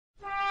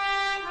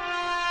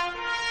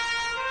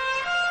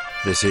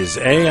This is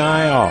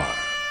AI.R,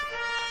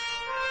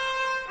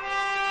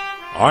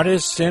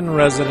 Artists in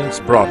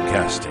Residence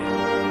Broadcasting,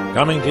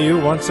 coming to you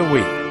once a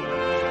week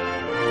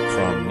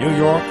from New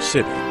York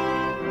City.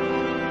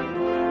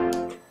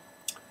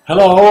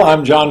 Hello,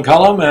 I'm John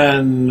Cullum,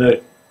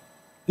 and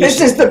this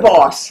is the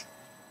boss.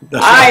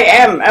 I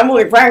am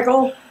Emily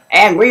Frankel,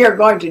 and we are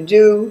going to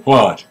do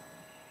what?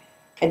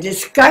 A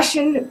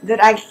discussion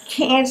that I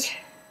can't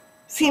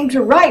seem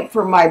to write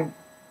for my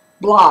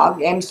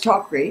blog, M's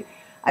Talkery.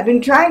 I've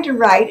been trying to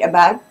write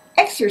about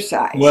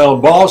exercise. Well,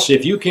 boss,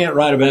 if you can't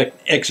write about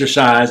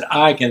exercise,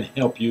 I can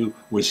help you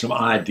with some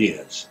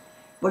ideas.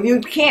 Well,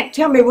 you can't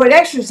tell me what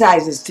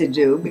exercises to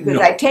do because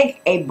No. I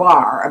take a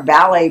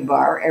ballet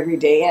bar every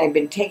day, and I've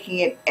been taking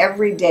it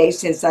every day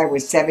since I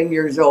was 7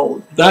 years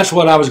old. That's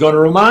what I was going to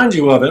remind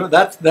you of.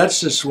 That's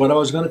just what I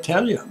was going to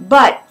tell you.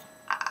 But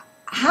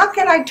how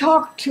can I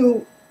talk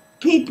to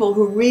people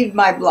who read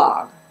my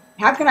blog?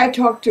 How can I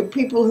talk to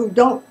people who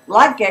don't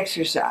like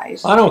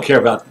exercise? I don't care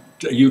about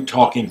you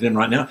talking to them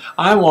right now.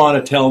 I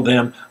want to tell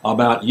them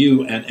about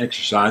you and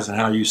exercise and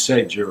how you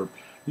saved your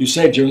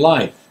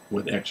life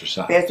with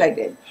exercise. Yes, I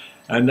did.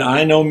 And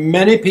I know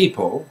many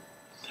people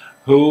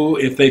who,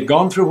 if they'd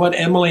gone through what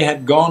Emily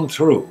had gone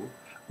through,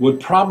 would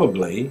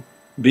probably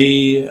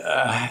be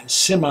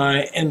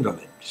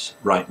semi-invalids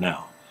right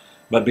now.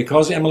 But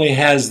because Emily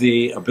has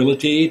the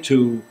ability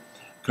to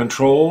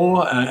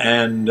control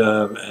and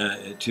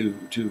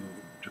to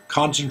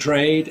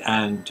concentrate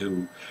and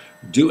to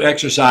do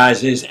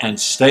exercises and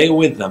stay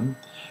with them,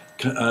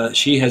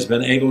 she has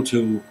been able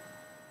to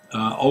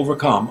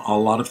overcome a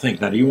lot of things.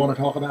 Now, do you want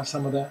to talk about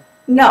some of that?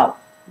 No.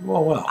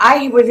 Well.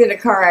 I was in a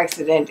car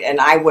accident,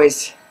 and I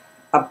was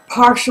a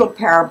partial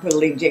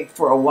paraplegic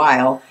for a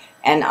while,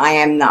 and I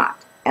am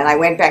not. And I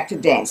went back to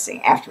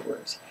dancing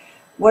afterwards.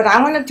 What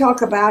I want to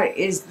talk about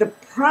is the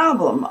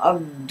problem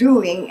of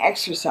doing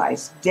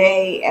exercise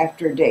day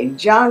after day.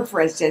 John,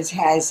 for instance,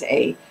 has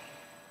a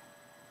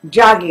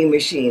jogging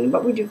machine.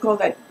 What would you call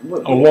that?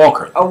 A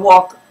walker. A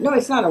walk. No,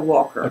 it's not a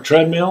walker. A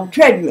treadmill?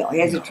 Treadmill. He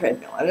has a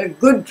treadmill, and a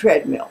good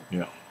treadmill.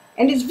 Yeah.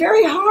 And it's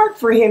very hard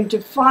for him to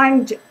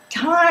find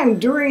time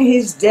during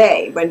his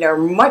day when there are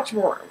much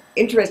more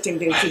interesting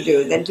things to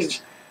do than to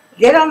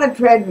get on the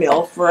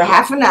treadmill for a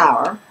half an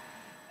hour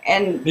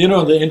and you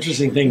know, the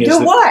interesting thing is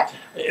do what?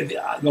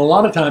 A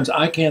lot of times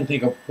I can't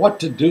think of what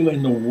to do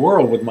in the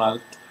world with my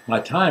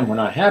time when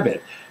I have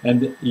it.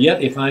 And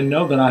yet, if I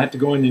know that I have to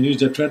go in and use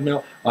the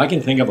treadmill, I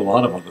can think of a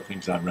lot of other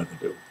things I'd rather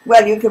do.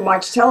 Well, you can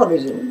watch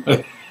television.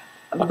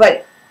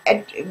 But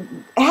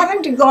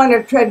having to go on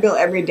a treadmill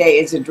every day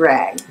is a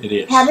drag. It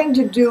is. Having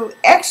to do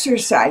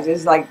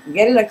exercises like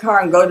get in a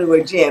car and go to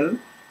a gym,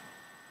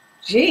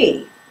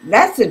 gee,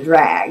 that's a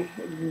drag.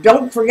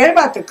 Don't forget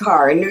about the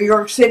car. In New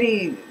York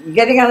City,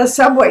 getting on a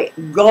subway,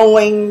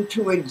 going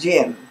to a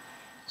gym,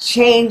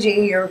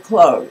 changing your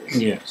clothes,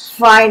 Yes.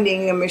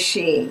 finding a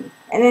machine,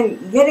 and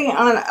then getting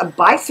on a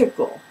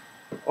bicycle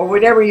or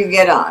whatever you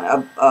get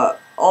on,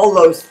 all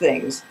those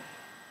things.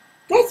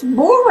 That's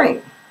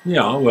boring.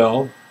 Yeah,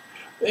 well,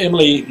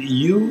 Emily,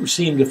 you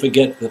seem to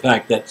forget the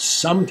fact that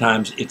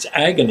sometimes it's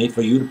agony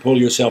for you to pull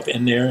yourself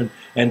in there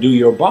and do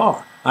your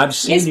bar. I've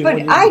seen Yes, you.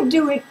 but I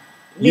do it.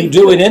 You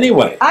do it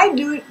anyway. I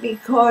do it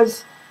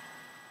because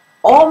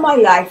all my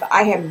life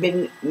I have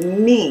been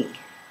me.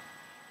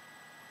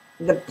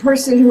 The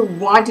person who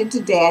wanted to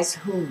dance,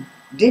 who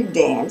did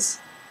dance,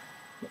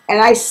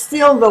 and I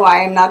still, though I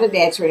am not a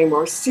dancer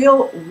anymore,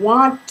 still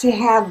want to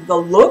have the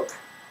look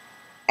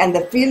and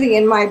the feeling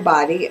in my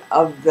body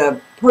of the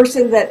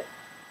person that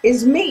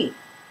is me.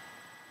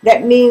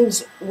 That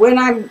means when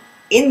I'm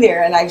in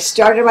there and I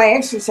started my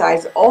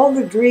exercise, all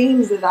the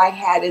dreams that I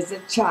had as a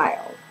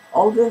child,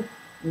 all the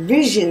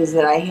visions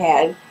that I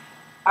had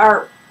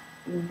are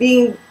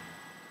being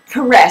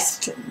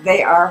caressed.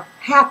 They are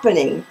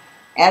happening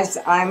as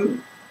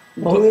I'm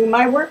doing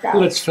my workout.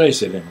 Let's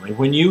face it, Emily,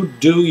 when you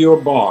do your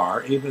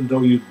bar, even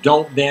though you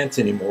don't dance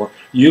anymore,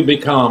 you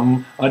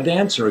become a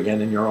dancer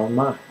again in your own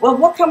mind. Well,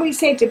 what can we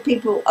say to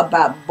people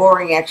about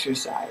boring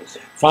exercise?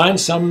 Find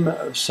something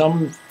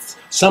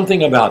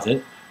about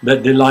it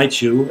that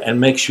delights you and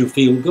makes you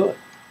feel good.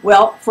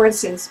 Well, for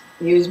instance,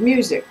 use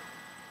music.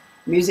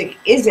 Music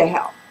is a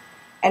help.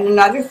 And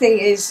another thing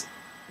is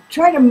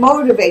try to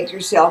motivate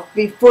yourself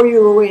before you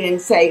go in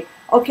and say,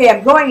 okay,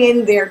 I'm going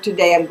in there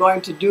today, I'm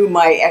going to do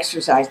my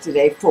exercise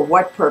today. For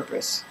what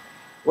purpose?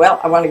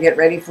 Well, I want to get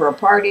ready for a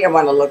party, I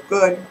want to look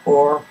good,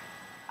 or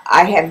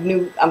I'm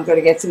going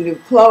to get some new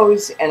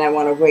clothes and I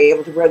want to be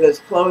able to wear those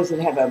clothes and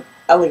have an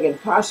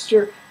elegant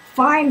posture.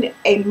 Find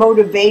a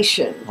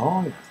motivation.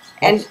 Oh,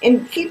 yes.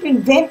 And keep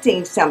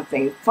inventing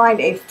something. Find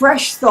a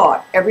fresh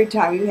thought every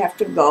time you have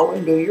to go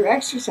and do your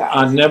exercise.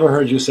 I've never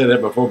heard you say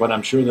that before, but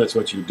I'm sure that's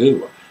what you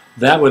do.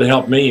 That would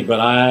help me,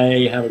 but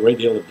I have a great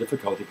deal of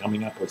difficulty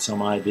coming up with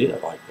some idea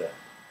like that.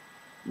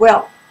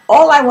 Well,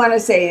 all I want to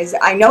say is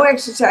I know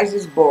exercise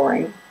is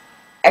boring.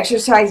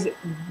 Exercise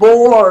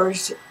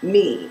bores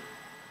me.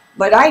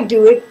 But I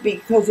do it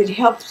because it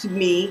helps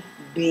me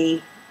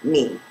be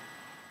me.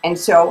 And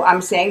so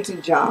I'm saying to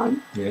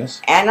John,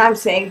 Yes. and I'm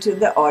saying to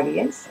the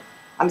audience,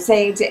 I'm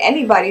saying to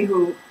anybody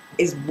who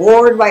is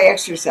bored by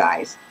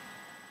exercise,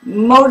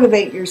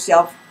 motivate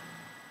yourself,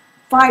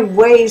 find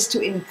ways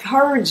to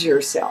encourage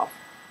yourself,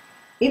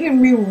 even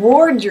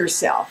reward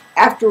yourself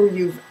after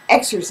you've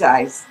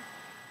exercised.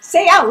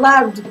 Say out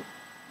loud,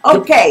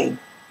 okay,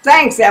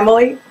 thanks,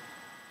 Emily.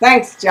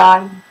 Thanks,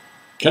 John.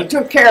 You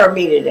took care of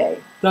me today.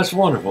 That's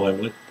wonderful,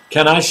 Emily.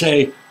 Can I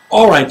say,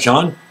 all right,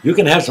 John, you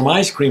can have some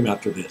ice cream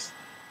after this?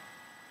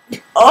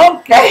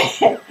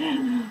 Okay.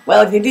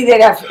 Well, if you do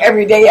that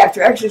every day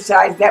after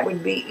exercise, that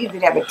would be, you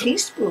could have a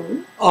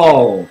teaspoon.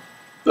 Oh,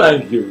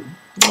 thank you.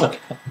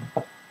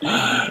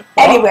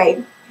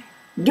 Anyway,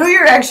 do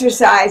your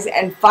exercise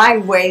and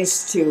find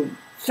ways to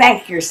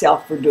thank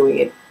yourself for doing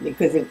it,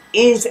 because it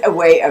is a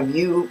way of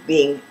you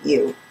being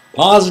you.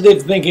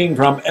 Positive thinking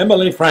from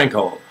Emily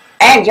Franco.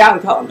 And John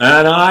Cohen.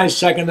 And I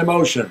second the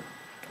motion.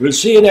 We'll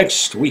see you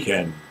next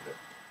weekend.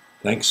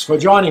 Thanks for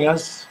joining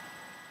us.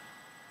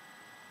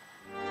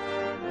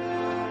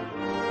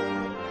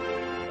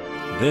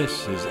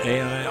 This is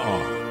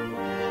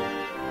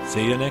AI.R.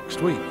 See you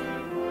next week.